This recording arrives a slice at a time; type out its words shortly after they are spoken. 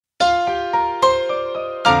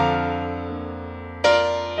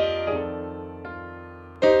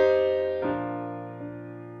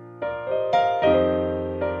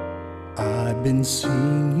been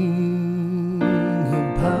singing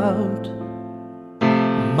about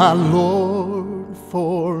my Lord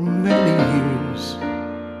for many years.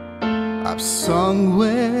 I've sung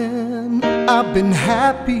when I've been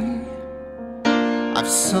happy, I've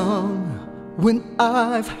sung when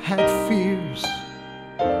I've had fears.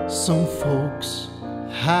 Some folks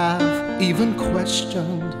have even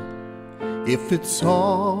questioned if it's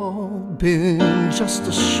all been just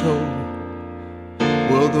a show.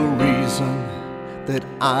 Well, the reason that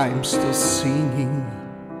I'm still singing,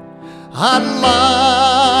 I'd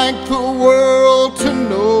like the world to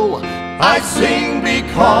know I sing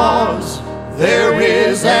because there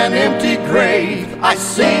is an empty grave. I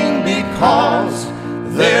sing because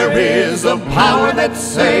there is a power that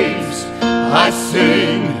saves. I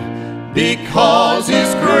sing because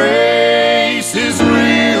His grace is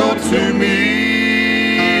real to me.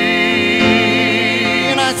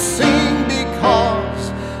 And I sing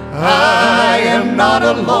because I am not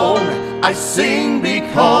alone. I sing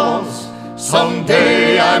because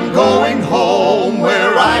someday I'm going home,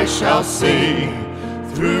 where I shall sing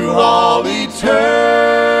through all eternity.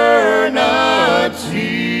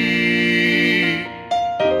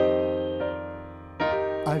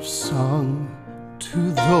 I've sung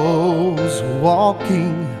to those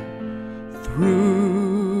walking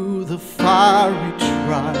through the fiery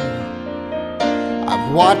trial.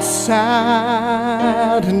 I've watched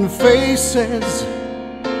saddened faces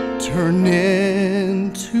turn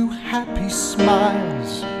into happy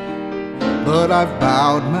smiles, but I've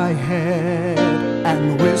bowed my head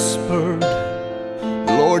and whispered,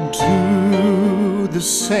 Lord, do the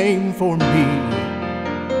same for me.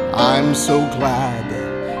 I'm so glad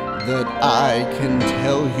that I can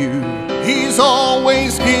tell you He's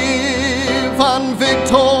always given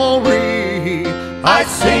victory. I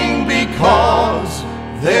sing because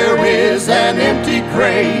there is an empty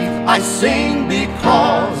grave. I sing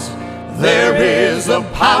because there is a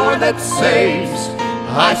power that saves.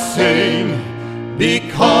 I sing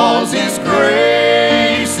because His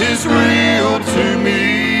grace is real to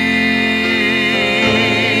me.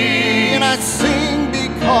 And I sing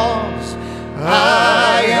because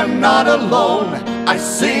I am not alone. I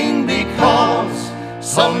sing because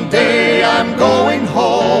someday I'm going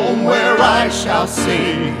home, where I shall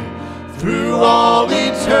sing through all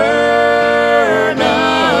eternity.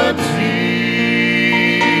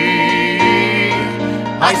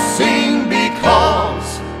 I sing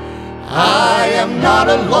because I am not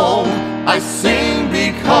alone. I sing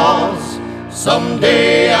because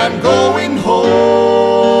someday I'm going home,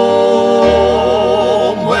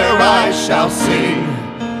 where I shall sing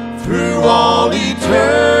through all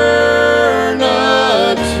eternity.